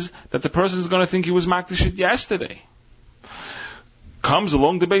is that the person is going to think he was makdishit yesterday. Comes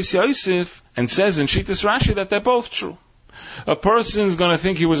along the Beis Yosef and says in Shitas Rashi that they're both true. A person is going to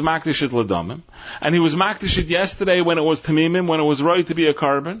think he was makdishit l'damim, and he was makdishit yesterday when it was tamimim, when it was right to be a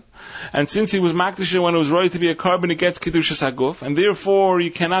carbon, and since he was makdishit when it was right to be a carbon, it gets kedushas haguf, and therefore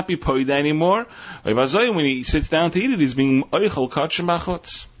you cannot be paid anymore. When he sits down to eat it, he's being oichel kachim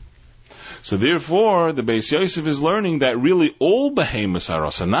b'chutz. So therefore, the Beis Yosef is learning that really all behemoths are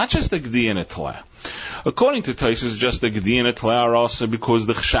also, not just the Gdi and a Tleh. According to Tosfos, just the Gdi and a Tleh are also because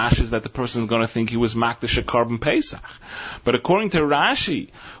the chashash is that the person is going to think he was makdash a carbon Pesach. But according to Rashi,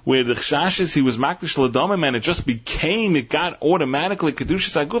 where the chashash is he was makdash l'domim and it got automatically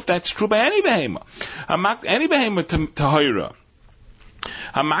kedushas aguf, that's true by any behemoth. Any behemoth to Hoira.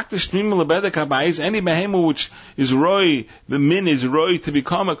 Hamakdash tmim lebedek habayis, any behemoth which is roi, the min is roi to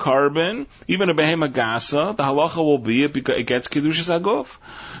become a carbon, even a behemoth gasa, the halacha will be it gets kedushas aguf.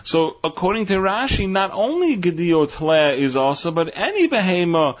 So according to Rashi, not only Gedio Tleh is also, but any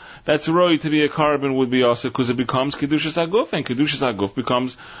behemoth that's roi to be a carbon would be also, because it becomes kedushas aguf, and kedushas aguf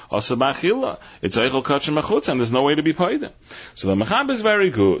becomes also bachila. It's eichel kachim machutz, and there's no way to be paid. So the Mechaber is very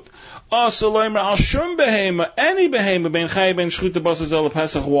good. Also, al shum behemoth, any behemoth ben chay ben shchuta basas el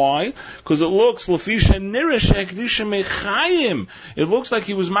Pesach. Why? Because it looks lefisha nirashek disha mechayim. It looks like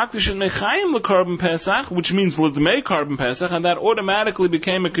he was makdish and mechayim lekarban Pesach, which means ledmei karban Pesach, and that automatically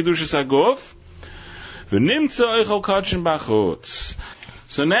became a kedushas aguf. V'nimtza eichel kachim bachutz.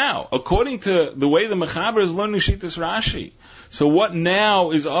 So now, according to the way the Mechaber is learning Shitas Rashi, so what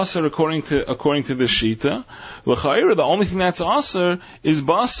now is aser according to the Shita? L'chayra, the only thing that's aser is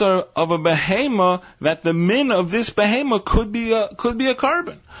basar of a behema, that the min of this behema could be a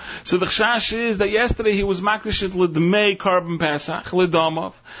carbon. So the chashash is that yesterday he was makdish at l'dmei carbon Pesach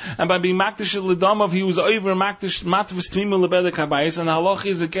l'damav, and by being makdish at l'damav he was over makdish matvus tmima lebedek habayis, and the halach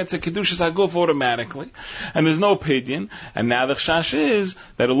is it gets a kedushas aguf automatically, and there's no opinion. And now the chashash is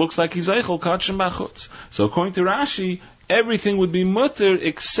that it looks like he's eichel kachim bachutz. So according to Rashi, everything would be mutter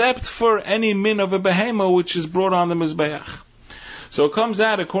except for any min of a behema which is brought on the mizbeach. So it comes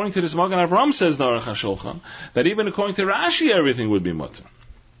out, according to this Magen Avraham says the Aruch HaShulchan, that even according to Rashi, everything would be mutter.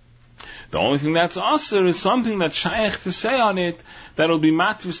 The only thing that's aser is something that's shaykh to say on it, that will be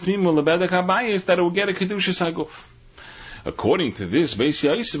matvus tmimul lebedek habayis, that it will get a kedushas haguf. According to this, Beis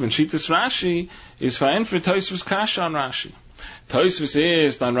Yosef and Shitas Rashi is fine for Tosfos kasha on Rashi. Tosfos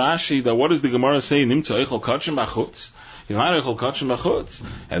is on Rashi that what does the Gemara say? Nimtza eichel kachim bachutz. He's not eichel kachim bachutz.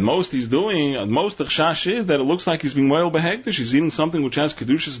 And most he's doing, most the chash is that it looks like he's being well behektish. He's eating something which has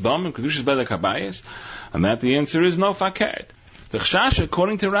kedushas dam and kedushas bedek habayis. And that the answer is no fakert. The chash,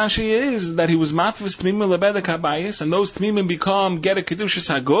 according to Rashi, is that he was matvus tmimim lebedek habayis, and those tmimim get a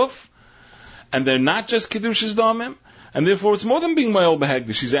kedushas haguf, and they're not just kedushas damim. And therefore, it's more than being ma'il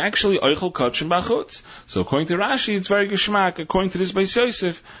behegdish. He's actually oichel kachim bachutz. So according to Rashi, it's very geschmack. According to this Beis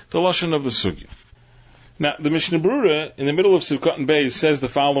Yosef, the lashon of the sugya. Now, the Mishnah Berurah, in the middle of Sukkot and Beis, says the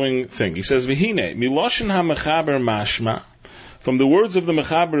following thing. He says, V'hine, miloshin ha-mechaber mashma, from the words of the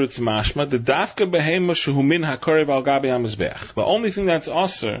mechaber it's mashma, the dafka behema shehu min ha-korev al gabi ha-mizbeach. The only thing that's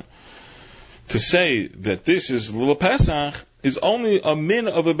aser to say that this is Lula Pesach is only a min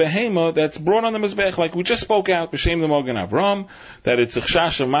of a behema that's brought on the mizbech, like we just spoke out, b'shem the Magen Avraham, that it's a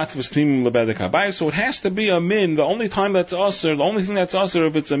chashash of matvus tmimim lebedek habayis, so it has to be a min. The only time that's aser, the only thing that's aser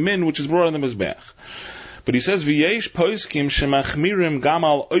if it's a min which is brought on the mizbech. But he says, v'yesh poiskim shemachmirim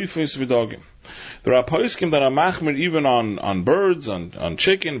gamal oifes v'dogim. There are poiskim that are machmir even on birds, on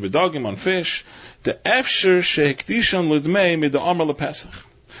chicken, v'dogim, on fish. The efsher shehekdishan lidmei mid the amar lepesach.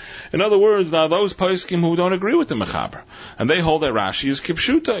 In other words, there are those poskim who don't agree with the Mechaber, and they hold that Rashi is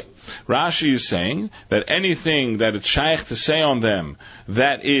kipshutai. Rashi is saying that anything that it's shaykh to say on them,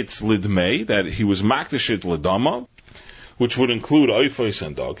 that it's lidmei, that he was makdashit lidama, which would include oifos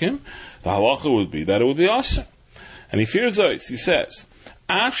and dogim, the halacha would be that it would be asa. And he fears those. He says,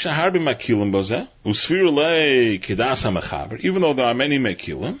 Af shaharbi makilim bozeh, usfir lei kidas ha-mechaber, even though there are many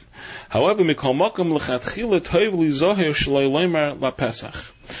makilim, however, mikol mokum lechatchila toiv li zoher shaloi loimer la pesach.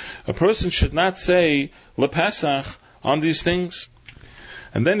 A person should not say lepesach on these things.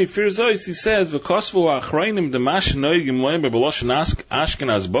 And then he fears those. He says, "V'kosvu achrayim demash noigim loim bebeloshen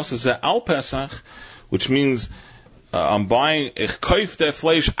Ashkenaz bosazeh al pesach," which means I'm buying ich kauf der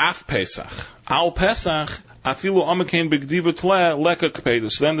Fleisch af Pesach al Pesach afilu amakein begdiva tle leka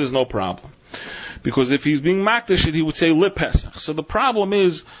kpedus. Then there's no problem, because if he's being makdash, he would say lip Pesach. So the problem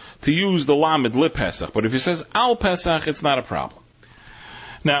is to use the lamed lip Pesach. But if he says al Pesach, it's not a problem.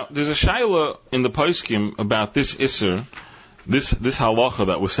 Now, there's a shaila in the poskim about this isser, this halacha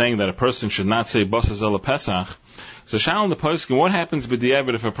that we're saying that a person should not say basas el pesach. There's a shaila in the poskim, what happens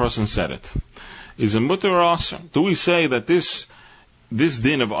b'diavad if a person said it? Is a mutter or aser? Do we say that this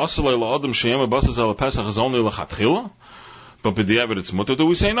din of asal el adam sheyema basas el pesach is only lechatchila, but b'diavad it's mutter? Do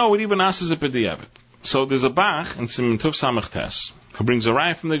we say no, it even asks it b'diavad? So there's a bach in Siman Tuf Samach Tes who brings a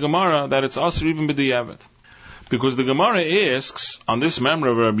raya from the Gemara that it's aser even b'diavad. Because the Gemara asks on this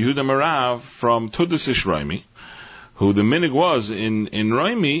memory of Rabbi Yehuda Marav from Tudus Ishraimi, who the minig was in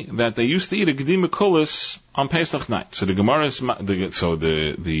Roimi that they used to eat a Gdima Kulis on Pesach night. So the Gemara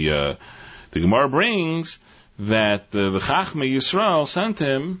brings that the Chachme Yisrael sent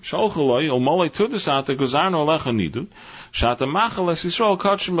him Sholchaloi Olmolei Tudasata Gozarno Alecha Nidu Shata Machalas Yisrael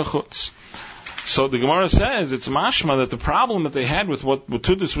Kachim Bechutz. So the Gemara says it's mashma that the problem that they had with what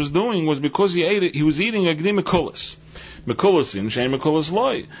Tudus was doing was because he was eating a Gdi Mekulis. Mekulis in Shem Mekulis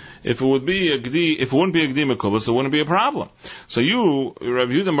Loi. If it wouldn't be a Gdi Mekulis, it wouldn't be a problem. So you,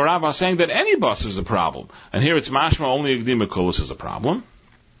 Rabbi Yehuda Marav, are saying that any bus is a problem. And here it's mashma only a Gdi Mekulis is a problem.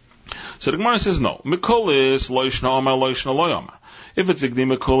 So the Gemara says no. Mekulis Loishna Omar Loishna Loyomar. If it's a Gdi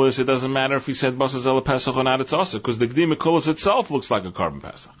Mekulis, it doesn't matter if he said Basaz El Pesach or not, it's also because the Gdi Mekulis itself looks like a carbon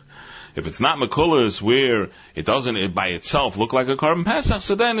Pesach. If it's not Mekulis, where it doesn't by itself look like a carbon Pesach,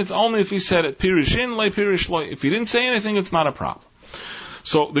 so then it's only if he said it Pirishin, Le Pirish Loy. If he didn't say anything, it's not a problem.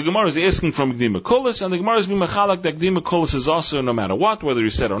 So the Gemara is asking from Gdi Mekulis, and the Gemara is being machalak that Gdi Mekulis is also no matter what, whether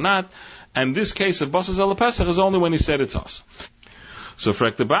he said or not. And this case of Basaz El Pesach is only when he said it's also. So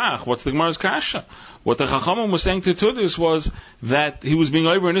for Bach, what's the Gemara's kasha? What the Chachamim was saying to Tudis was that he was being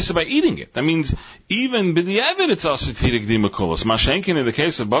over an issa by eating it. That means even b'di'evet it's also tirik di mekulas. Mashenkin in the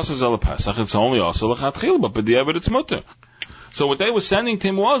case of Basaz El Pesach, it's only also l'chatchil, but b'di'evet it's mutter. So what they were sending to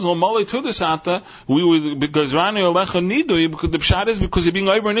him was, Molei Tudasata, because Rani Olecha Nidu, the pshat is because you're being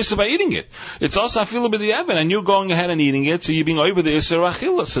over an issa by eating it. It's also afilu b'di'evet, and you're going ahead and eating it, so you're being over the issa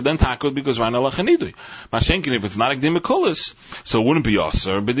achila. So then takud because Rani Olecha Nidu. Mashenkin, if it's not a gdim mekulis, so it wouldn't be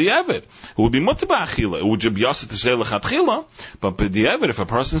yasser b'di'evet. It would be mutter b'achila. It would be yasser to say l'chatchila, but b'di'evet, if a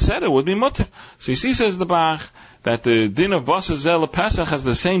person said it, would be mutter. So you see, says the Bach, that the din of Basaz El Pesach has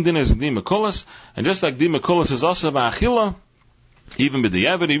the same din as gdim mekulis, and just like gdim mekulis is also b'achila, even with the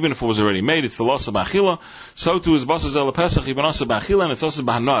Yevid, even if it was already made, it's the loss of Bachila. So too is Basaz El Pesach, even also Bachila, and it's also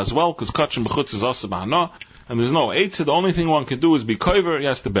Bahana as well, because Kachim Bechutz is also Bahana, and there's no Eitzah. The only thing one can do is be Koiver, he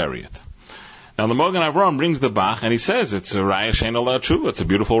has to bury it. Now the Mogen Avram brings the Bach, and he says it's a Raya Shein Ala Tshuva, it's a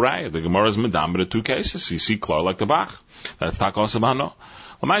beautiful Raya. The Gemara is Medam, but in two cases, you see Klar like the Bach. That's Tak also Bahana.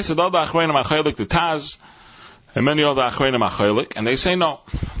 L'maisa Dal Ba'achreinim Achelik, the Taz, and many other Achreinim Achelik, and they say no,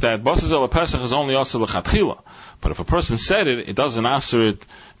 that Basaz El Pesach is only also L'chatchila. But if a person said it, it doesn't answer it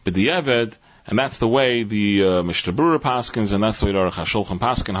b'di'eved, and that's the way the Mishnah Berurah paskins, and that's the way the Aruch HaShulchan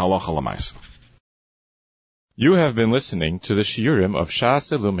paskin halacha l'maisa. You have been listening to the Shiurim of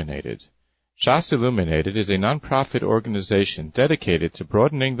Shas Illuminated. Shas Illuminated is a non-profit organization dedicated to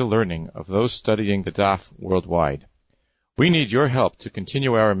broadening the learning of those studying the Daf worldwide. We need your help to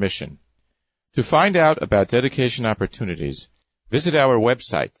continue our mission. To find out about dedication opportunities, visit our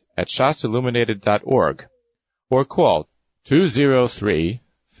website at shasilluminated.org. or call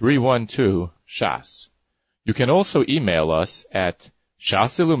 203-312-SHAS. You can also email us at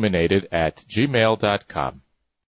shasilluminated@gmail.com.